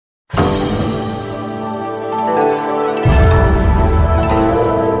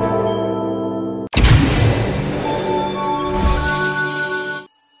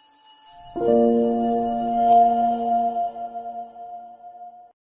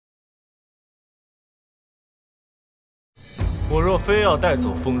我若非要带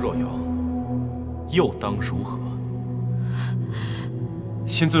走风若瑶，又当如何？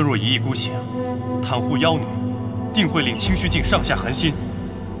仙尊若一意孤行，袒护妖女，定会令清虚境上下寒心。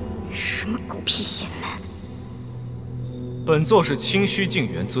什么狗屁邪门！本座是清虚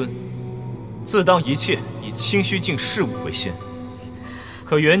境元尊，自当一切以清虚境事务为先。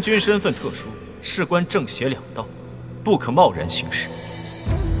可元君身份特殊，事关正邪两道，不可贸然行事。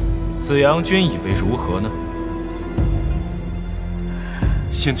子阳君以为如何呢？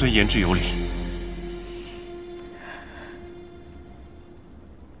仙尊言之有理。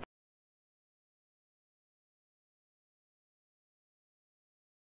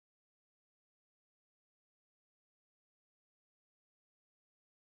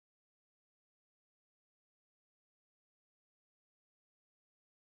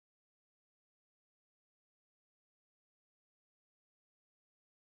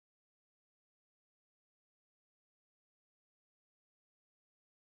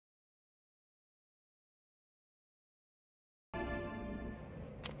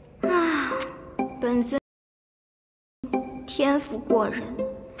本尊天赋过人，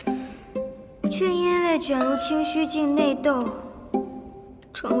却因为卷入清虚境内斗，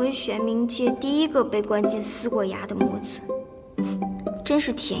成为玄冥界第一个被关进思过崖的魔尊，真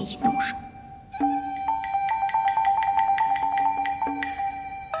是天意弄人。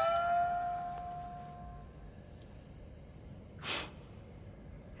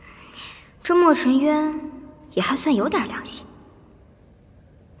这莫尘渊也还算有点良心。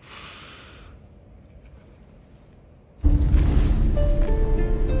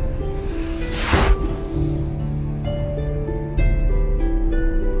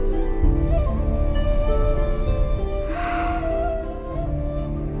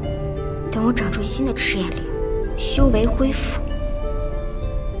等我长出新的赤焰灵，修为恢复，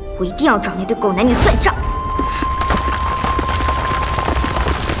我一定要找那对狗男女算账。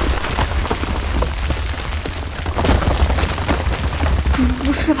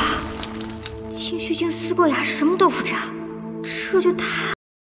不是吧？清虚境思过崖什么豆腐渣，这就太……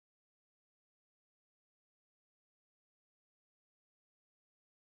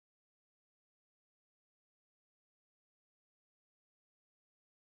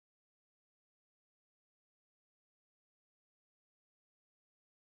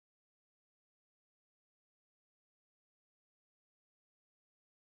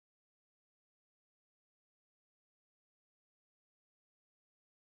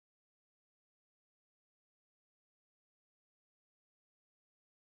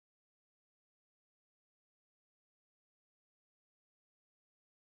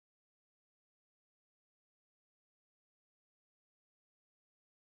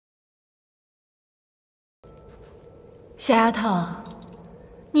小丫头，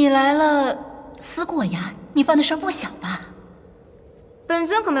你来了思过崖，你犯的事儿不小吧？本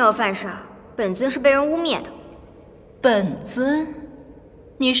尊可没有犯事儿，本尊是被人污蔑的。本尊？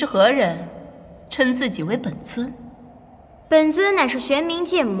你是何人？称自己为本尊？本尊乃是玄冥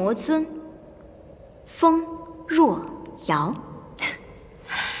界魔尊，风若瑶。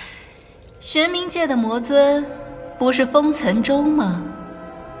玄冥界的魔尊，不是风岑州吗？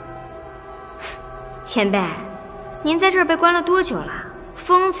前辈，您在这儿被关了多久了？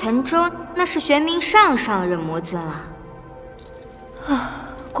风岑州那是玄冥上任魔尊了。啊，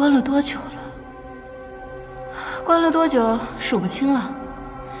关了多久了？关了多久数不清了。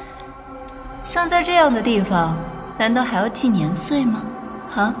像在这样的地方，难道还要记年岁吗？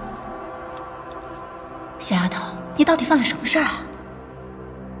啊，小丫头，你到底犯了什么事儿啊？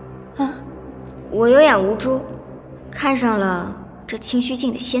啊，我有眼无珠，看上了这清虚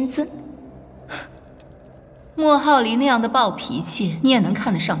境的仙尊。莫浩离那样的暴脾气，你也能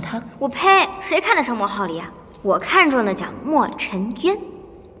看得上他？我呸！谁看得上莫浩离啊？我看中的叫莫尘渊。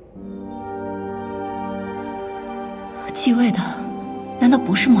继位的难道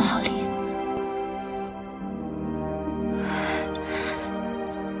不是莫浩离？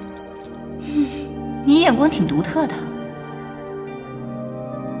你眼光挺独特的。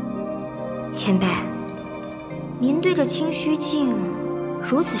前辈，您对这清虚境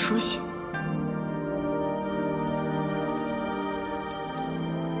如此熟悉。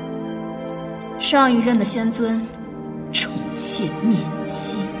上一任的仙尊宠妾灭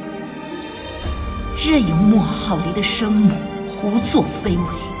妻，任由莫浩离的生母胡作非为，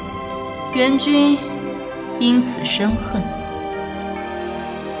元君因此生恨，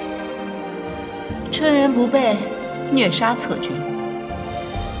趁人不备虐杀侧君。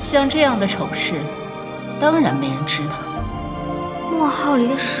像这样的丑事，当然没人知道。莫浩离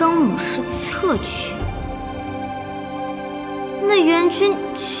的生母是侧君，那元君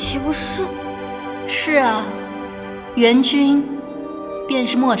岂不是？是啊，元君便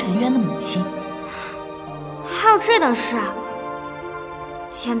是莫尘渊的母亲。还有这等事啊！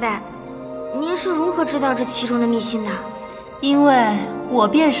前辈，您是如何知道这其中的秘辛的？因为我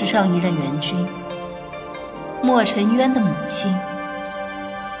便是上一任元君，莫尘渊的母亲，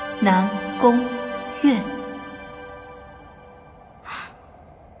南宫月。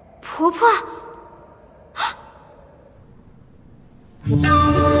婆婆。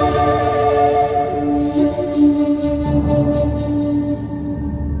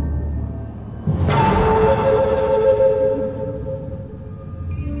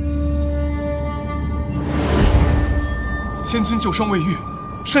仙君旧伤未愈，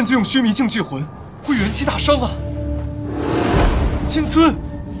擅自用须弥镜聚魂，会元气大伤啊！仙尊，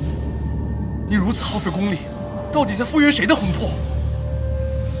你如此耗费功力，到底在复原谁的魂魄？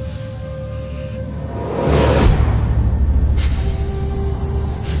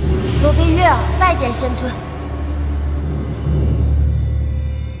罗宾月儿拜见仙尊。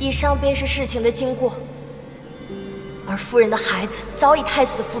以上便是事情的经过，而夫人的孩子早已胎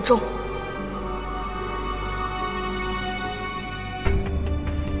死腹中。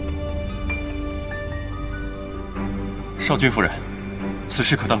少君夫人，此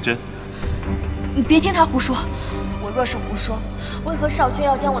事可当真？你别听他胡说。我若是胡说，为何少君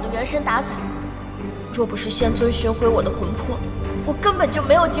要将我的元神打散？若不是仙尊寻回我的魂魄，我根本就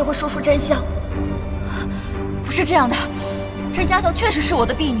没有机会说出真相。不是这样的，这丫头确实是我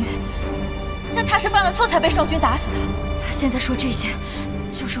的婢女，但她是犯了错才被少君打死的。她现在说这些，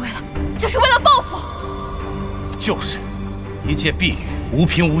就是为了报复。就是，一介婢女无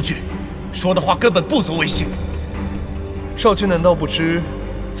凭无据，说的话根本不足为信。少君难道不知，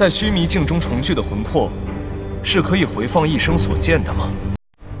在须弥镜中重聚的魂魄，是可以回放一生所见的吗？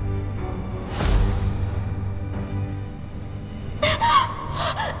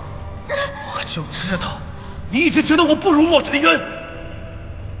我就知道，你一直觉得我不如莫尘渊。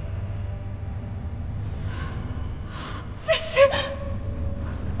这是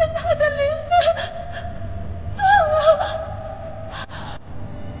他的灵魂！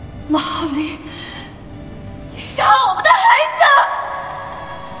毛利，你杀了我们的孩子！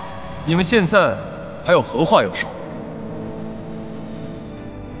你们现在还有何话要说？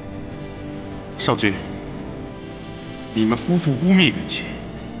少君，你们夫妇污蔑元君，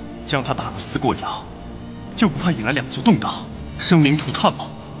将他打入思过窑，就不怕引来两族动荡，生灵涂炭吗？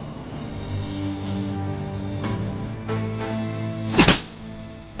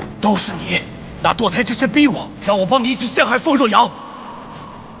都是你拿堕胎之身逼我，让我帮你一起陷害凤若瑶。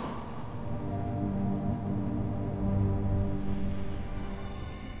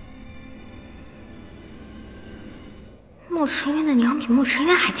莫尘渊的娘比莫尘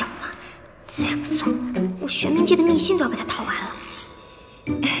渊还狡猾，再不走，我玄冥界的秘辛都要被他掏完了。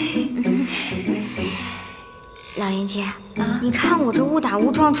老爷姐，你看我这误打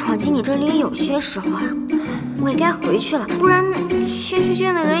误撞闯进你这里，有些时候啊，我也该回去了，不然清虚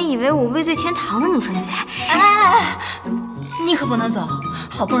境的人以为我畏罪潜逃呢，你说对不对？哎，你可不能走，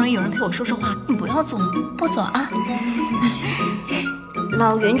好不容易有人陪我说说话，你不要走，不走啊！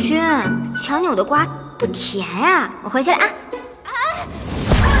老元君，强扭的瓜不甜呀，我回去了啊！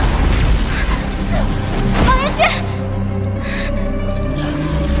老元君。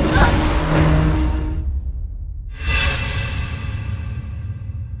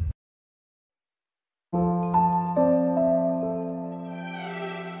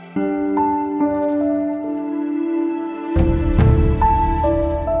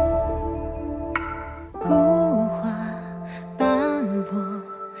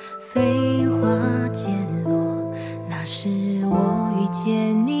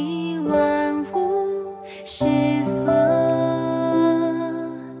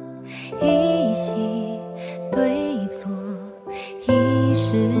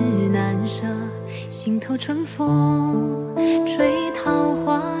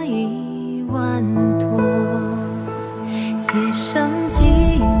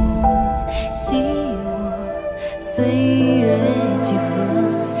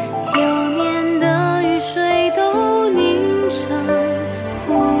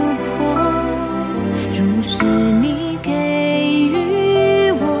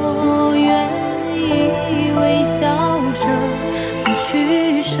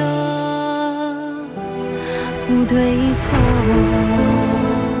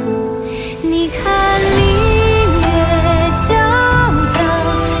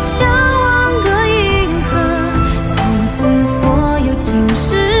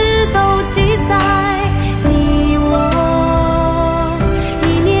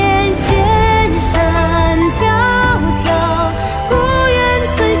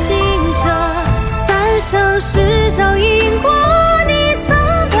世上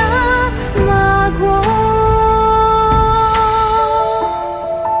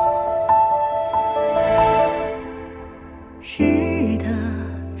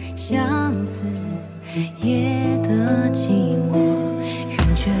相思夜的寂寞，人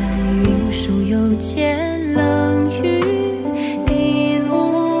倦云舒又见冷雨滴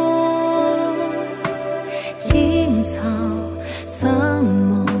落。青草曾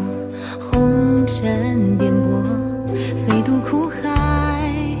梦，红尘颠簸，飞渡苦海，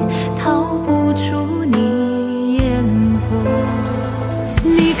逃不出你眼波。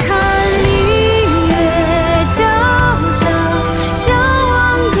你看明月皎皎，相望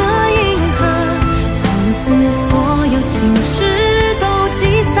隔银河，从此所有情事都记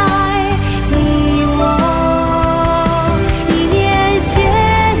载你我。一念仙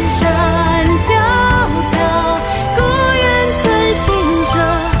山迢迢，故园存行者，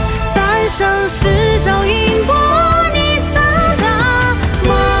三生石照因果，你曾踏马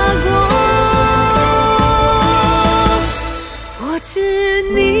过。我知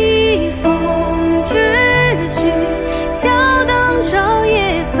你风之举，挑灯照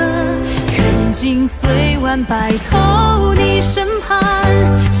夜色，人尽岁晚白头，你身畔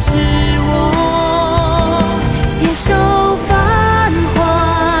是我。